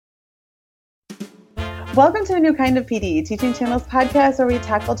Welcome to A New Kind of PD, Teaching Channel's podcast where we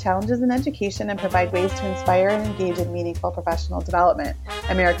tackle challenges in education and provide ways to inspire and engage in meaningful professional development.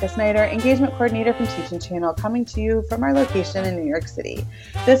 I'm Erica Snyder, Engagement Coordinator from Teaching Channel, coming to you from our location in New York City.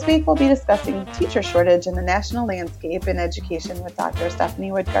 This week we'll be discussing teacher shortage in the national landscape in education with Dr.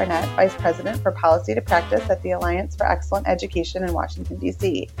 Stephanie Wood-Garnett, Vice President for Policy to Practice at the Alliance for Excellent Education in Washington,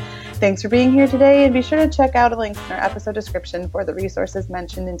 D.C. Thanks for being here today, and be sure to check out a link in our episode description for the resources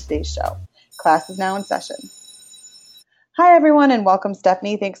mentioned in today's show. Class is now in session. Hi, everyone, and welcome,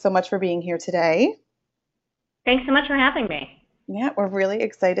 Stephanie. Thanks so much for being here today. Thanks so much for having me. Yeah, we're really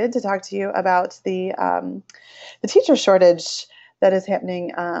excited to talk to you about the teacher shortage that is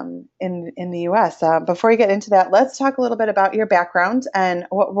happening in the U.S. Before we get into that, let's talk a little bit about your background and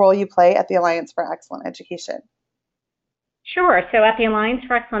what role you play at the Alliance for Excellent Education. Sure. So at the Alliance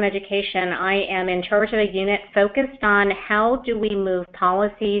for Excellent Education, I am in charge of a unit focused on how do we move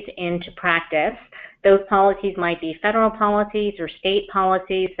policies into practice. Those policies might be federal policies or state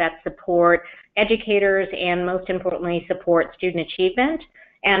policies that support educators and, most importantly, support student achievement.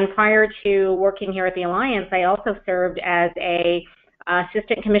 And prior to working here at the Alliance, I also served as a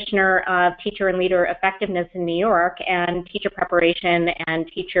Assistant Commissioner of Teacher and Leader Effectiveness in New York, and teacher preparation and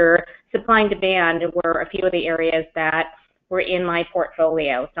teacher supply and demand were a few of the areas that were in my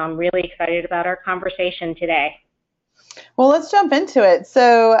portfolio. So I'm really excited about our conversation today. Well, let's jump into it.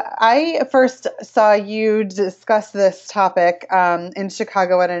 So I first saw you discuss this topic in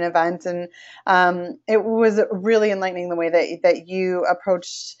Chicago at an event, and it was really enlightening the way that you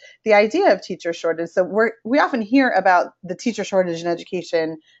approached the idea of teacher shortage. So we often hear about the teacher shortage in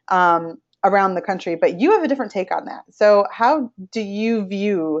education around the country, but you have a different take on that. So how do you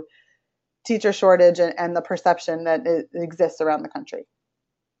view teacher shortage and the perception that it exists around the country?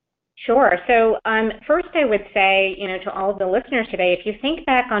 Sure. So first I would say, to all of the listeners today, if you think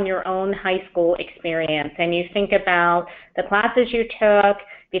back on your own high school experience and you think about the classes you took,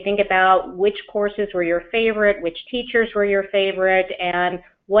 you think about which courses were your favorite, which teachers were your favorite, and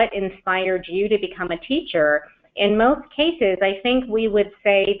what inspired you to become a teacher, in most cases, I think we would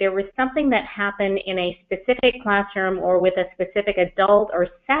say there was something that happened in a specific classroom or with a specific adult or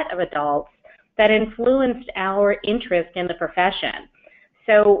set of adults that influenced our interest in the profession.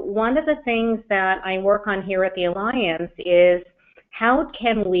 So one of the things that I work on here at the Alliance is how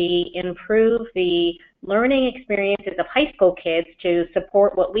can we improve the learning experiences of high school kids to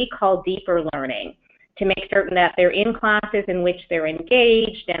support what we call deeper learning, to make certain that they're in classes in which they're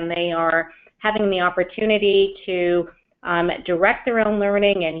engaged and they are having the opportunity to direct their own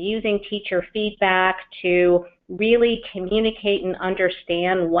learning and using teacher feedback to really communicate and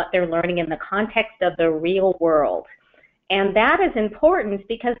understand what they're learning in the context of the real world. And that is important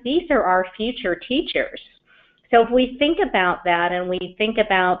because these are our future teachers. So if we think about that and we think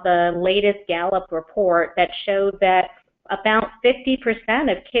about the latest Gallup report that showed that about 50%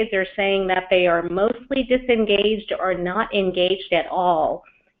 of kids are saying that they are mostly disengaged or not engaged at all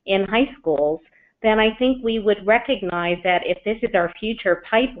in high schools, then I think we would recognize that if this is our future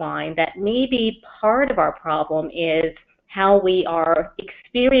pipeline, that maybe part of our problem is how we are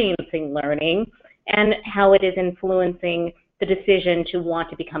experiencing learning and how it is influencing the decision to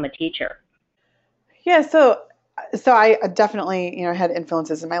want to become a teacher. Yeah, so I definitely, had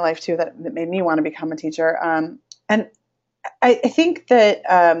influences in my life too that made me want to become a teacher. And I think that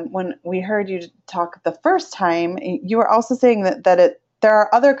when we heard you talk the first time, you were also saying that there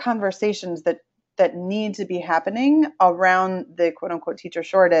are other conversations that need to be happening around the quote unquote teacher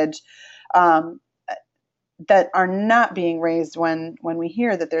shortage that are not being raised when we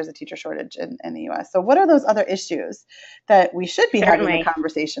hear that there's a teacher shortage in the U.S. So what are those other issues that we should be having a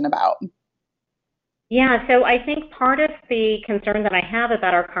conversation about? Yeah, so I think part of the concern that I have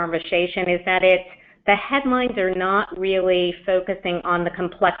about our conversation is that the headlines are not really focusing on the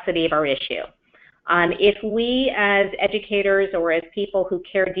complexity of our issue. If we as educators or as people who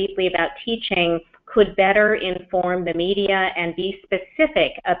care deeply about teaching could better inform the media and be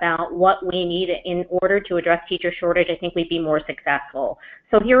specific about what we need in order to address teacher shortage, I think we'd be more successful.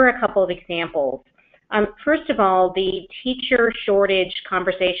 So here are a couple of examples. First of all, the teacher shortage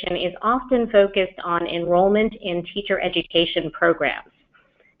conversation is often focused on enrollment in teacher education programs.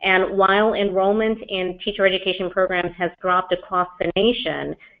 And while enrollment in teacher education programs has dropped across the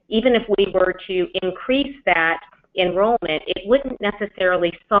nation, even if we were to increase that enrollment, it wouldn't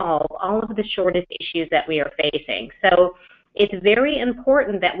necessarily solve all of the shortage issues that we are facing. So it's very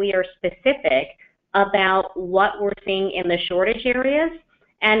important that we are specific about what we're seeing in the shortage areas.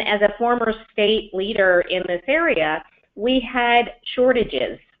 And as a former state leader in this area, we had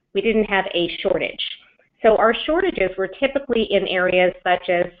shortages. We didn't have a shortage. So our shortages were typically in areas such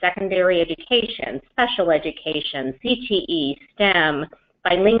as secondary education, special education, CTE, STEM,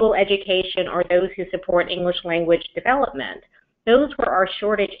 bilingual education, or those who support English language development. Those were our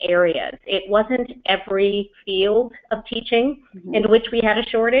shortage areas. It wasn't every field of teaching in which we had a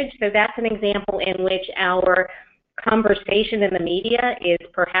shortage, so that's an example in which our conversation in the media is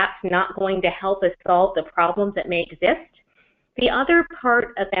perhaps not going to help us solve the problems that may exist. The other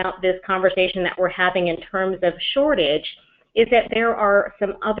part about this conversation that we're having in terms of shortage is that there are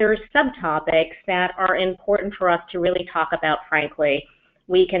some other subtopics that are important for us to really talk about, frankly.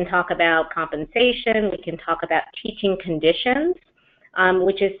 We can talk about compensation, we can talk about teaching conditions,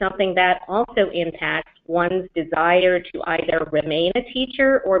 which is something that also impacts one's desire to either remain a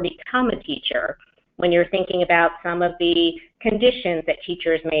teacher or become a teacher. When you're thinking about some of the conditions that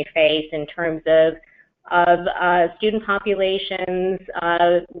teachers may face in terms of student populations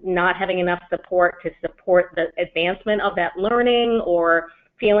not having enough support to support the advancement of that learning, or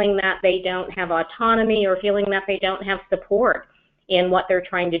feeling that they don't have autonomy, or feeling that they don't have support in what they're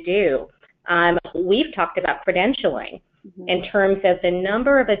trying to do. We've talked about credentialing in terms of the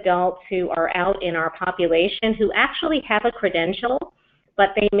number of adults who are out in our population who actually have a credential, but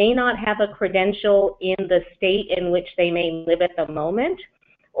they may not have a credential in the state in which they may live at the moment,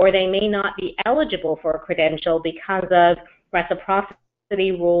 or they may not be eligible for a credential because of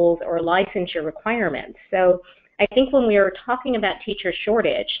reciprocity rules or licensure requirements. So I think when we are talking about teacher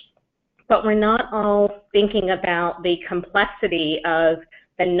shortage, but we're not all thinking about the complexity of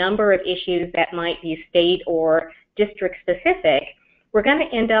the number of issues that might be state or district specific, we're going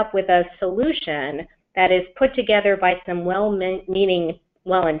to end up with a solution that is put together by some well-meaning,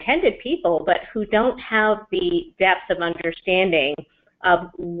 well-intended people, but who don't have the depth of understanding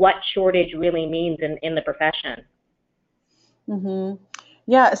of what shortage really means in the profession.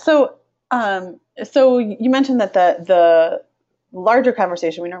 Yeah. So you mentioned that the larger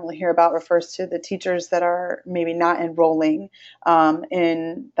conversation we normally hear about refers to the teachers that are maybe not enrolling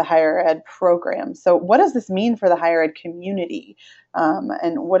in the higher ed program. So what does this mean for the higher ed community?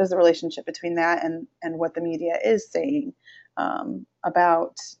 And what is the relationship between that and what the media is saying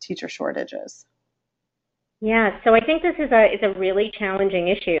about teacher shortages? Yeah, so I think this is a really challenging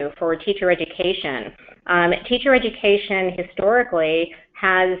issue for teacher education. Teacher education historically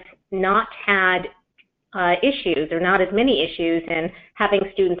has not had issues, or not as many issues, in having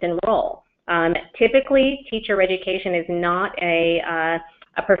students enroll. Typically, teacher education is not a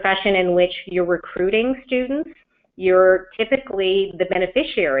profession in which you're recruiting students. You're typically the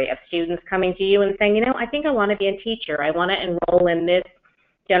beneficiary of students coming to you and saying, you know, I think I want to be a teacher. I want to enroll in this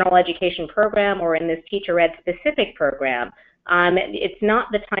general education program or in this teacher ed specific program. It's not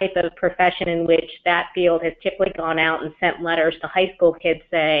the type of profession in which that field has typically gone out and sent letters to high school kids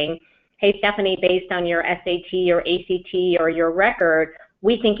saying, hey, Stephanie, based on your SAT or ACT or your record,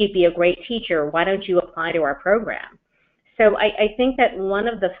 we think you'd be a great teacher. Why don't you apply to our program? So I think that one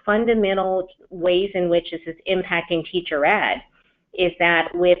of the fundamental ways in which this is impacting teacher ed is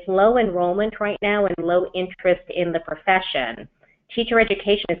that with low enrollment right now and low interest in the profession, teacher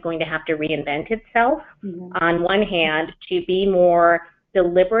education is going to have to reinvent itself, on one hand, to be more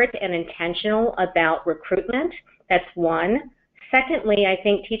deliberate and intentional about recruitment. That's one. Secondly, I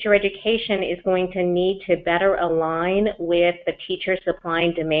think teacher education is going to need to better align with the teacher supply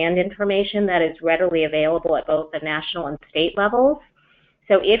and demand information that is readily available at both the national and state levels.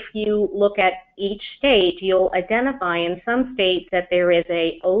 So if you look at each state, you'll identify in some states that there is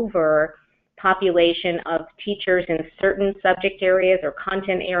a overpopulation of teachers in certain subject areas or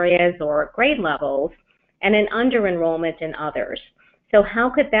content areas or grade levels, and an under-enrollment in others. So how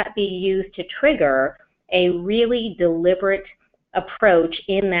could that be used to trigger a really deliberate approach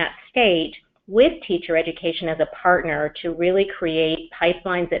in that state with teacher education as a partner to really create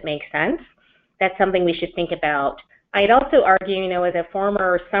pipelines that make sense? That's something we should think about. I'd also argue, you know, as a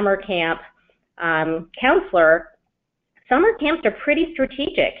former summer camp counselor, summer camps are pretty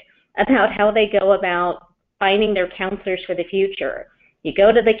strategic about how they go about finding their counselors for the future. You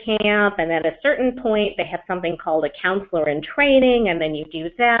go to the camp, and at a certain point, they have something called a counselor in training, and then you do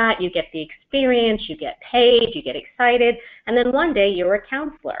that, you get the experience, you get paid, you get excited, and then one day you're a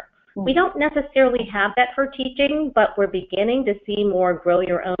counselor. We don't necessarily have that for teaching, but we're beginning to see more grow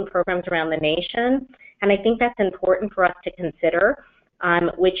your own programs around the nation, and I think that's important for us to consider,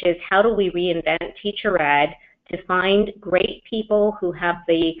 which is how do we reinvent teacher ed to find great people who have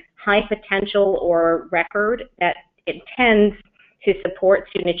the high potential or record that intends to support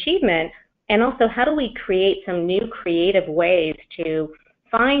student achievement, and also how do we create some new creative ways to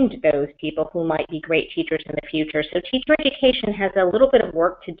find those people who might be great teachers in the future. So teacher education has a little bit of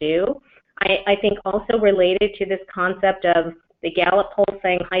work to do. I think also related to this concept of the Gallup poll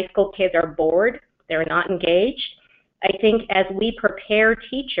saying high school kids are bored, they're not engaged. I think as we prepare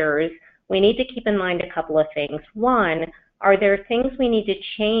teachers, we need to keep in mind a couple of things. One, are there things we need to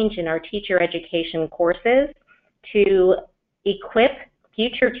change in our teacher education courses to equip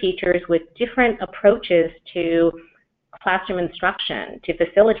future teachers with different approaches to classroom instruction, to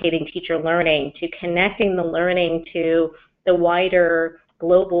facilitating teacher learning, to connecting the learning to the wider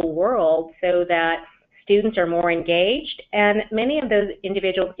global world so that students are more engaged? And many of those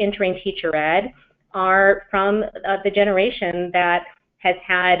individuals entering teacher ed are from the generation that has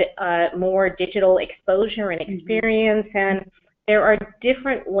had more digital exposure and experience, and there are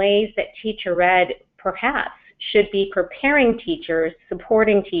different ways that teacher ed perhaps should be preparing teachers,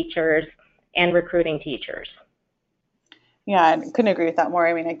 supporting teachers, and recruiting teachers. Yeah, I couldn't agree with that more.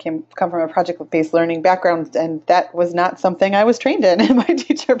 I mean, I come from a project-based learning background, and that was not something I was trained in my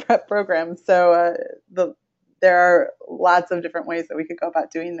teacher prep program. So there are lots of different ways that we could go about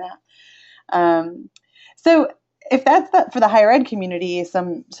doing that. So if that's for the higher ed community,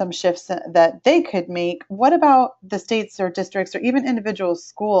 some shifts that they could make, what about the states or districts or even individual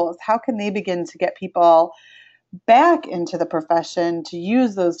schools? How can they begin to get people back into the profession to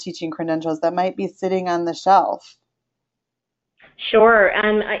use those teaching credentials that might be sitting on the shelf? Sure,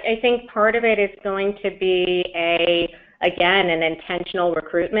 and I think part of it is going to be again, an intentional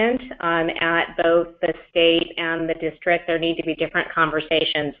recruitment at both the state and the district. There need to be different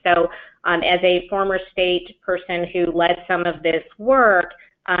conversations. So as a former state person who led some of this work,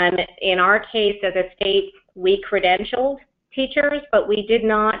 in our case as a state, we credentialed teachers, but we did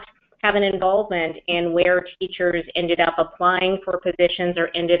not have an involvement in where teachers ended up applying for positions or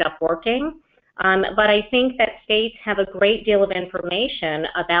ended up working. But I think that states have a great deal of information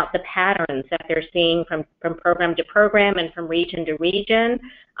about the patterns that they're seeing from program to program and from region to region,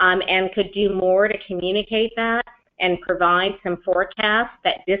 and could do more to communicate that and provide some forecasts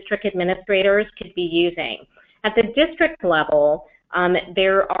that district administrators could be using. At the district level,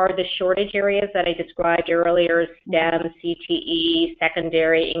 there are the shortage areas that I described earlier, STEM, CTE,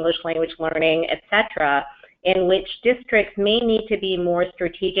 secondary, English language learning, etc., in which districts may need to be more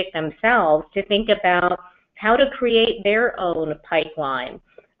strategic themselves to think about how to create their own pipeline.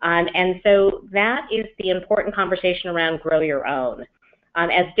 And so that is the important conversation around grow your own.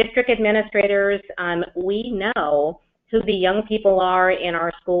 As district administrators, we know who the young people are in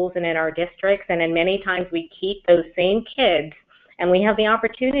our schools and in our districts, and in many times we keep those same kids, and we have the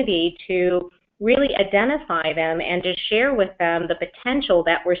opportunity to really identify them and to share with them the potential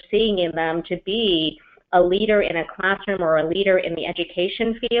that we're seeing in them to be a leader in a classroom or a leader in the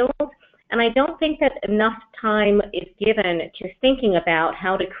education field. And I don't think that enough time is given to thinking about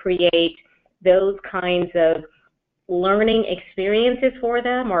how to create those kinds of learning experiences for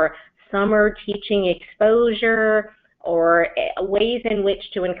them, or summer teaching exposure, or ways in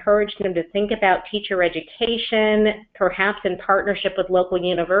which to encourage them to think about teacher education, perhaps in partnership with local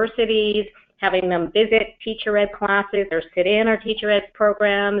universities, having them visit teacher ed classes or sit in our teacher ed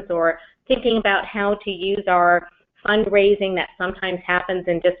programs, or thinking about how to use our fundraising that sometimes happens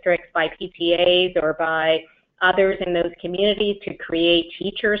in districts by PTAs or by others in those communities to create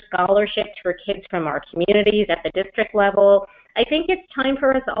teacher scholarships for kids from our communities at the district level. I think it's time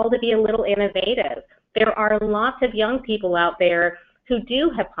for us all to be a little innovative. There are lots of young people out there who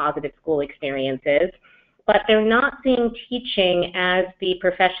do have positive school experiences, but they're not seeing teaching as the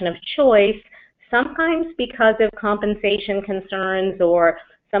profession of choice, sometimes because of compensation concerns or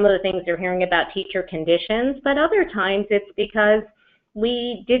some of the things they're hearing about teacher conditions, but other times it's because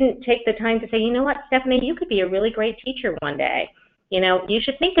we didn't take the time to say, you know what, Stephanie, you could be a really great teacher one day. You know, you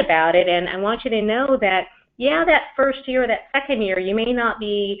should think about it, and I want you to know that, yeah, that first year, that second year, you may not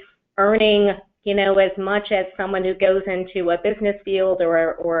be earning, you know, as much as someone who goes into a business field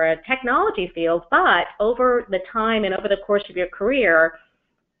or a technology field, but over the time and over the course of your career,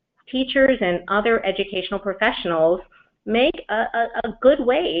 teachers and other educational professionals make a good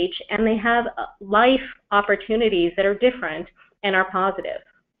wage, and they have life opportunities that are different and are positive.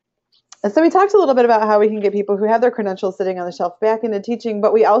 So we talked a little bit about how we can get people who have their credentials sitting on the shelf back into teaching,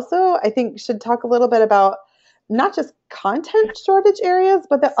 but we also, I think, should talk a little bit about not just content shortage areas,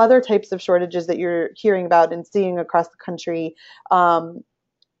 but the other types of shortages that you're hearing about and seeing across the country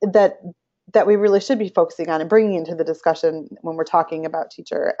that we really should be focusing on and bringing into the discussion when we're talking about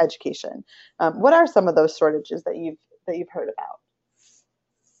teacher education. What are some of those shortages that you've heard about?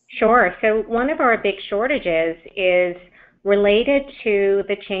 Sure. So one of our big shortages is related to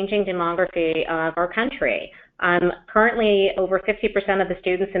the changing demography of our country. Currently, over 50% of the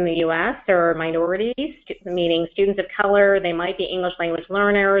students in the U.S. are minorities, meaning students of color. They might be English language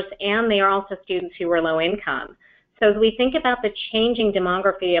learners, and they are also students who are low income. So as we think about the changing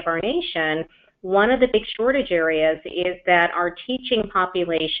demography of our nation, one of the big shortage areas is that our teaching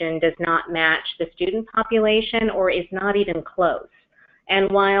population does not match the student population or is not even close.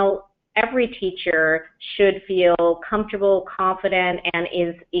 And while every teacher should feel comfortable, confident, and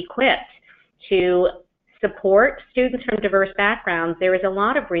is equipped to support students from diverse backgrounds, there is a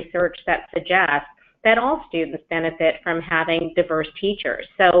lot of research that suggests that all students benefit from having diverse teachers.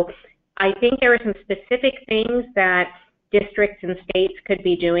 So I think there are some specific things that districts and states could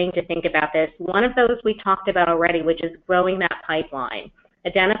be doing to think about this. One of those we talked about already, which is growing that pipeline,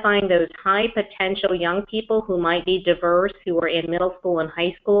 identifying those high potential young people who might be diverse, who are in middle school and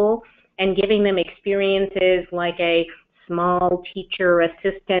high school, and giving them experiences like a small teacher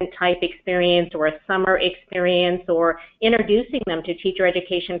assistant type experience or a summer experience, or introducing them to teacher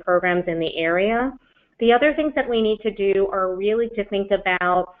education programs in the area. The other things that we need to do are really to think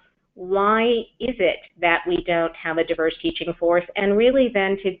about why is it that we don't have a diverse teaching force, and really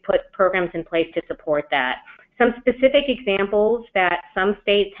then to put programs in place to support that. Some specific examples that some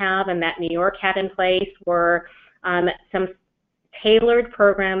states have and that New York had in place were some tailored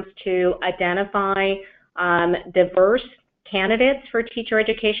programs to identify diverse candidates for teacher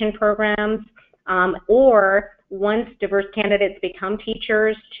education programs, or once diverse candidates become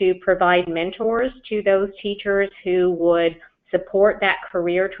teachers, to provide mentors to those teachers who would support that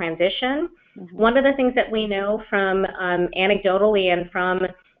career transition. Mm-hmm. One of the things that we know from anecdotally and from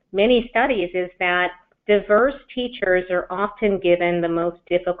many studies is that diverse teachers are often given the most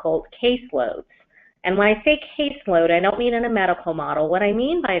difficult caseloads. And when I say caseload, I don't mean in a medical model. What I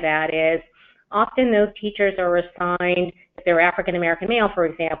mean by that is often those teachers are assigned, if they're African American male, for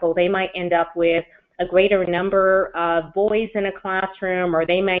example, they might end up with a greater number of boys in a classroom, or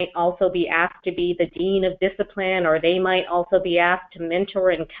they might also be asked to be the dean of discipline, or they might also be asked to mentor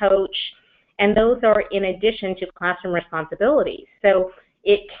and coach. And those are in addition to classroom responsibilities. So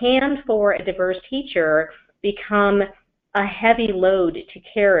it can, for a diverse teacher, become a heavy load to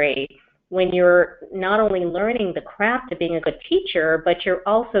carry when you're not only learning the craft of being a good teacher, but you're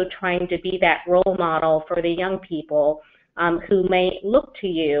also trying to be that role model for the young people who may look to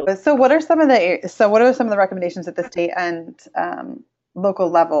you. So what are some of the recommendations at the state and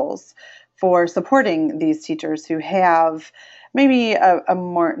local levels for supporting these teachers who have maybe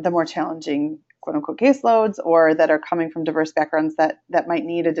the more challenging quote unquote caseloads, or that are coming from diverse backgrounds that might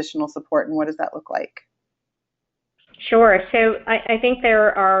need additional support, and what does that look like? Sure. So I think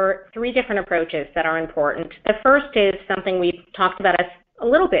there are three different approaches that are important. The first is something we've talked about a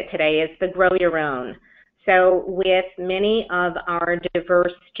little bit today, is the grow your own. So with many of our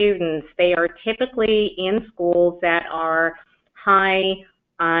diverse students, they are typically in schools that are high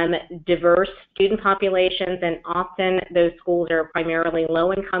diverse student populations, and often those schools are primarily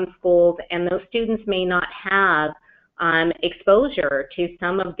low-income schools, and those students may not have exposure to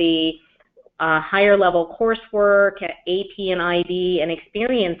some of the higher level coursework, AP and IB, and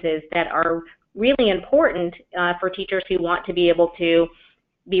experiences that are really important for teachers who want to be able to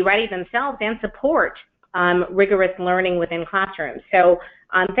be ready themselves and support rigorous learning within classrooms. So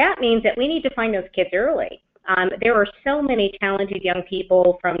that means that we need to find those kids early. There are so many talented young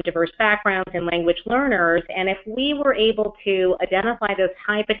people from diverse backgrounds and language learners, and if we were able to identify those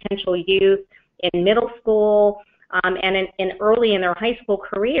high potential youth in middle school and in early in their high school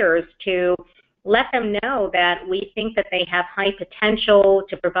careers, to let them know that we think that they have high potential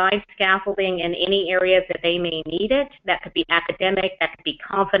to provide scaffolding in any areas that they may need it. That could be academic, that could be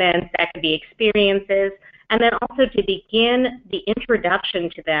confidence, that could be experiences, and then also to begin the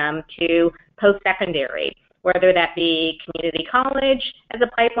introduction to them to post-secondary, whether that be community college as a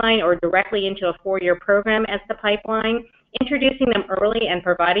pipeline or directly into a four-year program as the pipeline. Introducing them early and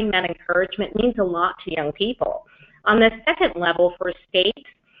providing that encouragement means a lot to young people. On the second level, for states,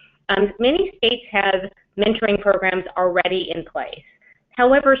 many states have mentoring programs already in place.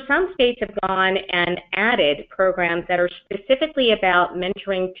 However, some states have gone and added programs that are specifically about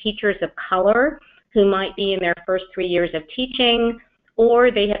mentoring teachers of color who might be in their first 3 years of teaching,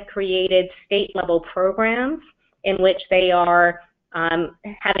 or they have created state-level programs in which they are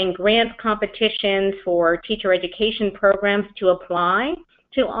having grant competitions for teacher education programs to apply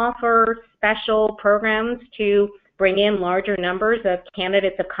to offer special programs to bring in larger numbers of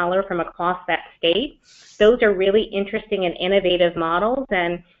candidates of color from across that state. Those are really interesting and innovative models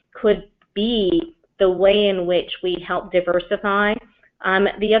and could be the way in which we help diversify.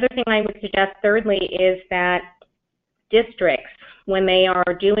 The other thing I would suggest, thirdly, is that districts, when they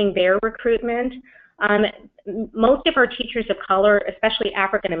are doing their recruitment, Um, Most of our teachers of color, especially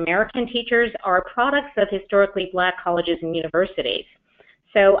African American teachers, are products of historically Black colleges and universities.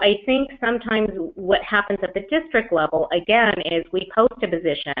 So I think sometimes what happens at the district level, again, is we post a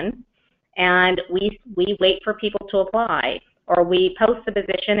position and we wait for people to apply, or we post the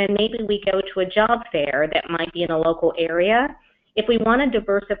position and maybe we go to a job fair that might be in a local area. If we want to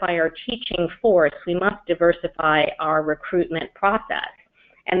diversify our teaching force, we must diversify our recruitment process.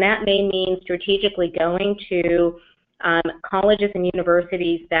 And that may mean strategically going to colleges and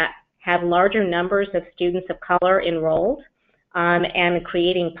universities that have larger numbers of students of color enrolled, and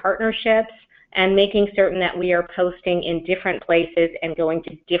creating partnerships and making certain that we are posting in different places and going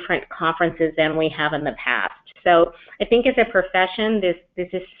to different conferences than we have in the past. So I think as a profession, this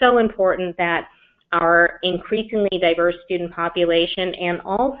is so important that our increasingly diverse student population and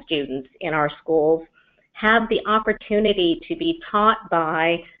all students in our schools have the opportunity to be taught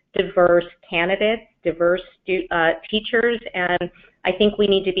by diverse candidates, diverse teachers, and I think we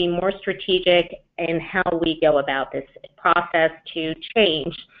need to be more strategic in how we go about this process to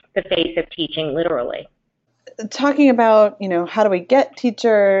change the face of teaching literally. Talking about, how do we get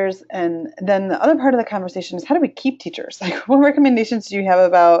teachers? And then the other part of the conversation is how do we keep teachers? Like, what recommendations do you have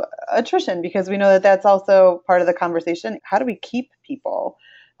about attrition? Because we know that that's also part of the conversation. How do we keep people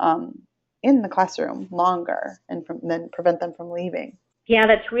in the classroom longer and then prevent them from leaving? Yeah,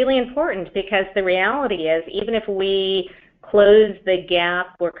 that's really important, because the reality is, even if we close the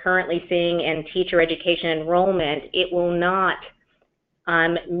gap we're currently seeing in teacher education enrollment, it will not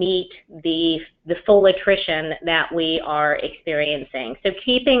meet the full attrition that we are experiencing. So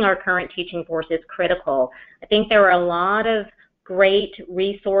keeping our current teaching force is critical. I think there are a lot of great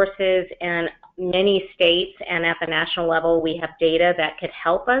resources in many states, and at the national level we have data that could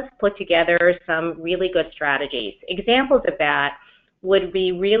help us put together some really good strategies. Examples of that would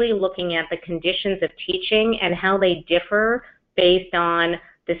be really looking at the conditions of teaching and how they differ based on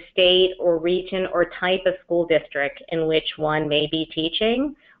the state or region or type of school district in which one may be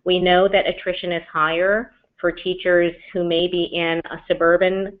teaching. We know that attrition is higher for teachers who may be in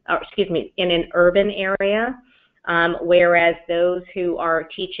in an urban area, whereas those who are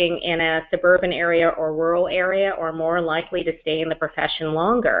teaching in a suburban area or rural area are more likely to stay in the profession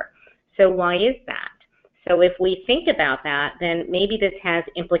longer. So why is that? So if we think about that, then maybe this has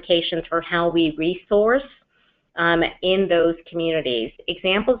implications for how we resource in those communities.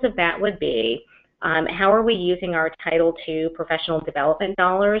 Examples of that would be how are we using our Title II professional development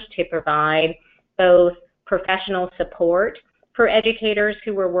dollars to provide both professional support for educators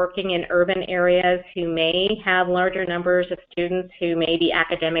who are working in urban areas who may have larger numbers of students who may be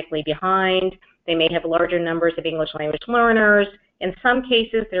academically behind. They may have larger numbers of English language learners. In some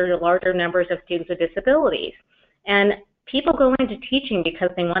cases, there are larger numbers of students with disabilities. And people go into teaching because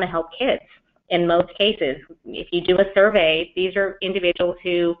they want to help kids. In most cases, if you do a survey, these are individuals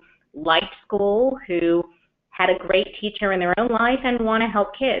who liked school, who had a great teacher in their own life and want to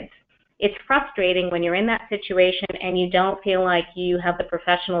help kids. It's frustrating when you're in that situation and you don't feel like you have the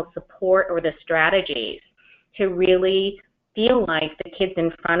professional support or the strategies to really feel like the kids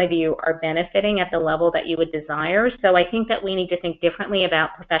in front of you are benefiting at the level that you would desire. So I think that we need to think differently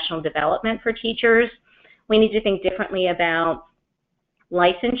about professional development for teachers. We need to think differently about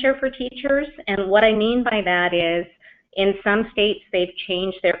licensure for teachers. And what I mean by that is, in some states, they've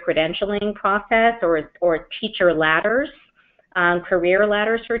changed their credentialing process or teacher ladders, career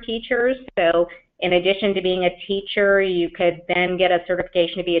ladders for teachers. So in addition to being a teacher, you could then get a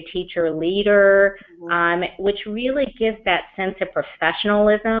certification to be a teacher leader, which really gives that sense of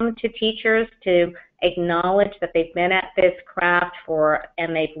professionalism to teachers, to acknowledge that they've been at this craft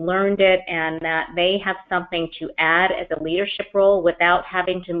and they've learned it, and that they have something to add as a leadership role without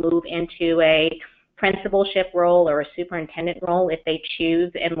having to move into a principalship role or a superintendent role if they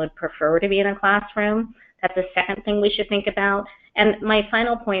choose and would prefer to be in a classroom. That's the second thing we should think about. And my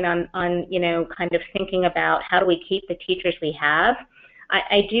final point on kind of thinking about how do we keep the teachers we have,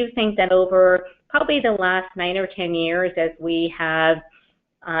 I do think that over probably the last 9 or 10 years, as we have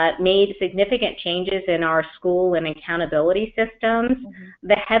made significant changes in our school and accountability systems,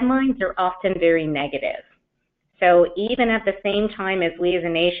 the headlines are often very negative. So even at the same time as we as a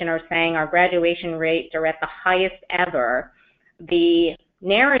nation are saying our graduation rates are at the highest ever, the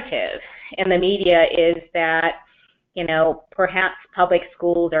narrative in the media is that, perhaps public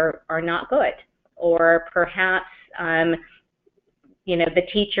schools are not good, or perhaps, the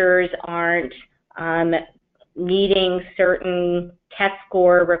teachers aren't meeting certain test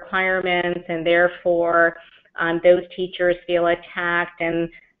score requirements, and therefore those teachers feel attacked.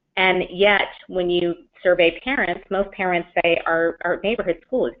 And yet, when you survey parents, most parents say our neighborhood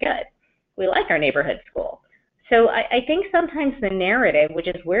school is good, we like our neighborhood school. So I think sometimes the narrative, which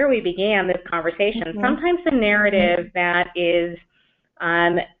is where we began this conversation, sometimes the narrative that is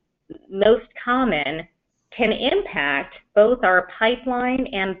most common can impact both our pipeline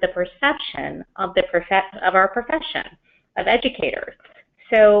and the perception of our profession of educators.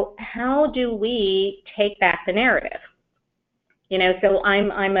 So how do we take back the narrative? So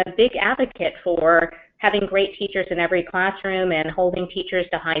I'm a big advocate for having great teachers in every classroom and holding teachers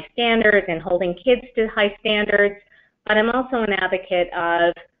to high standards and holding kids to high standards. But I'm also an advocate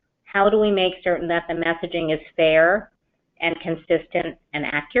of how do we make certain that the messaging is fair and consistent and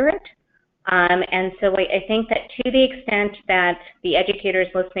accurate. And so I think that to the extent that the educators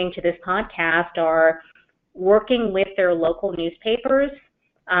listening to this podcast are working with their local newspapers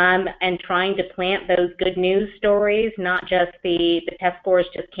and trying to plant those good news stories, not just the test scores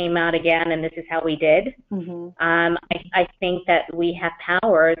just came out again and this is how we did. I think that we have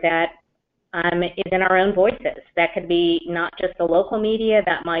power that is in our own voices. That could be not just the local media,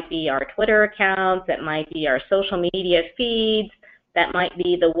 that might be our Twitter accounts, that might be our social media feeds, that might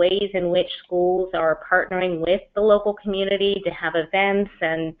be the ways in which schools are partnering with the local community to have events,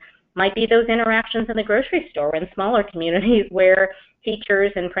 and might be those interactions in the grocery store in smaller communities where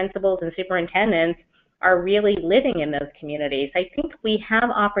teachers and principals and superintendents are really living in those communities. I think we have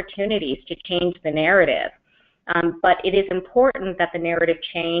opportunities to change the narrative, but it is important that the narrative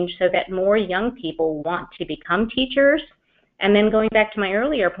change so that more young people want to become teachers. And then going back to my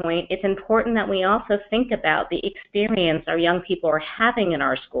earlier point, it's important that we also think about the experience our young people are having in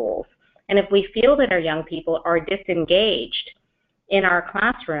our schools. And if we feel that our young people are disengaged in our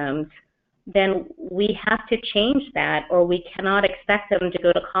classrooms, then we have to change that, or we cannot expect them to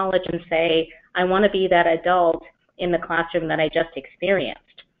go to college and say, I want to be that adult in the classroom that I just experienced.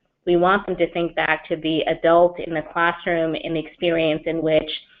 We want them to think back to the adult in the classroom in the experience in which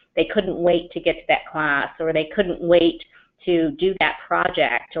they couldn't wait to get to that class, or they couldn't wait to do that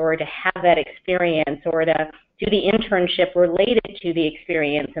project, or to have that experience, or to do the internship related to the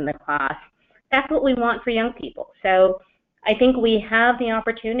experience in the class. That's what we want for young people. So I think we have the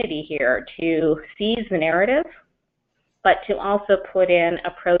opportunity here to seize the narrative, but to also put in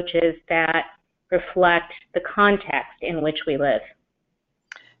approaches that reflect the context in which we live.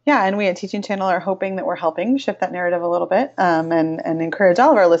 Yeah, and we at Teaching Channel are hoping that we're helping shift that narrative a little bit, and encourage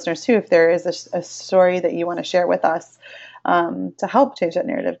all of our listeners too, if there is a story that you want to share with us to help change that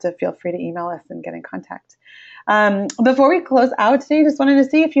narrative, to feel free to email us and get in contact. Before we close out today, just wanted to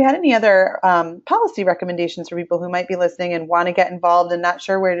see if you had any other policy recommendations for people who might be listening and want to get involved and not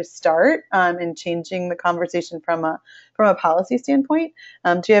sure where to start in changing the conversation from a policy standpoint.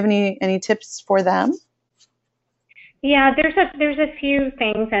 Do you have any tips for them? Yeah, there's a few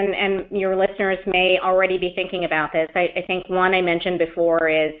things, and your listeners may already be thinking about this. I think one I mentioned before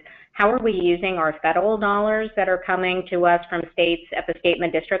is, how are we using our federal dollars that are coming to us from states at the state and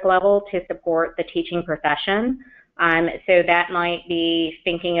the district level to support the teaching profession? So that might be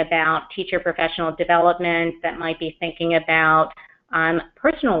thinking about teacher professional development, that might be thinking about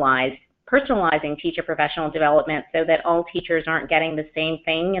personalizing teacher professional development so that all teachers aren't getting the same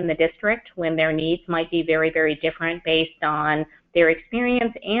thing in the district when their needs might be very, very different based on their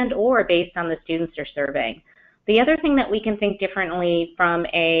experience and or based on the students they're serving. The other thing that we can think differently from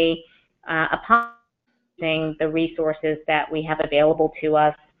using the resources that we have available to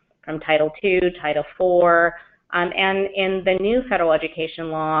us from Title II, Title IV, and in the new federal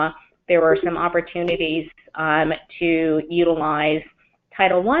education law, there were some opportunities to utilize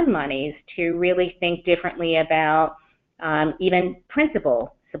Title I monies to really think differently about even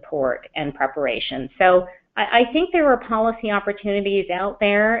principal support and preparation. So I think there are policy opportunities out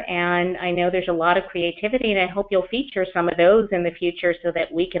there, and I know there's a lot of creativity, and I hope you'll feature some of those in the future so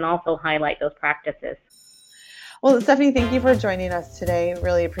that we can also highlight those practices. Well, Stephanie, thank you for joining us today.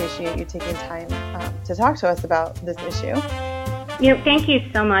 Really appreciate you taking time to talk to us about this issue. Thank you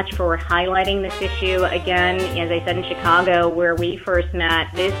so much for highlighting this issue. Again, as I said in Chicago, where we first met,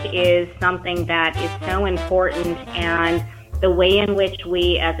 this is something that is so important, and the way in which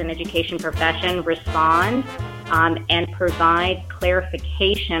we as an education profession respond and provide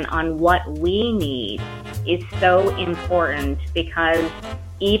clarification on what we need is so important, because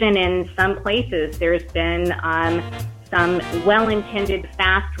even in some places there's been some well-intended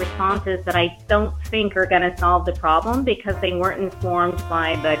fast responses that I don't think are going to solve the problem because they weren't informed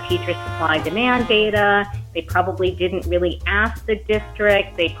by the teacher supply demand data. They probably didn't really ask the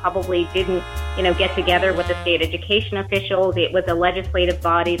district. They probably didn't, get together with the state education officials. It was a legislative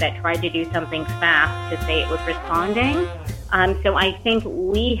body that tried to do something fast to say it was responding. So I think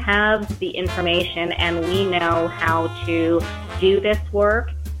we have the information and we know how to do this work.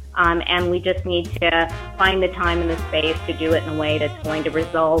 and we just need to find the time and the space to do it in a way that's going to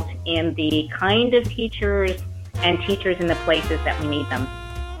result in the kind of teachers and teachers in the places that we need them.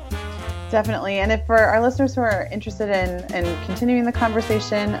 Definitely. And if for our listeners who are interested in continuing the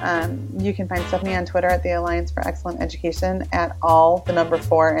conversation, you can find Stephanie on Twitter at the Alliance for Excellent Education at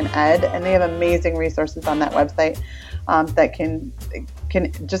all4 and ed. And they have amazing resources on that website that can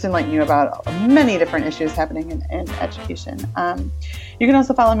just enlighten you about many different issues happening in education. You can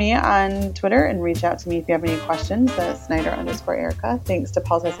also follow me on Twitter and reach out to me if you have any questions, Snyder_Erica. Thanks to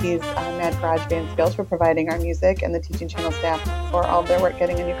Paul Zesky's Mad Garage Band Skills for providing our music, and the Teaching Channel staff for all of their work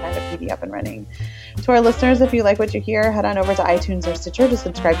getting a new kind of PD up and running. To our listeners, if you like what you hear, head on over to iTunes or Stitcher to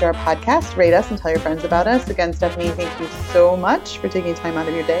subscribe to our podcast, rate us, and tell your friends about us. Again, Stephanie, thank you so much for taking time out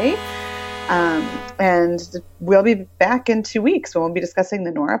of your day. And we'll be back in 2 weeks when we'll be discussing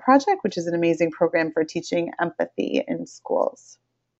the NORA project, which is an amazing program for teaching empathy in schools.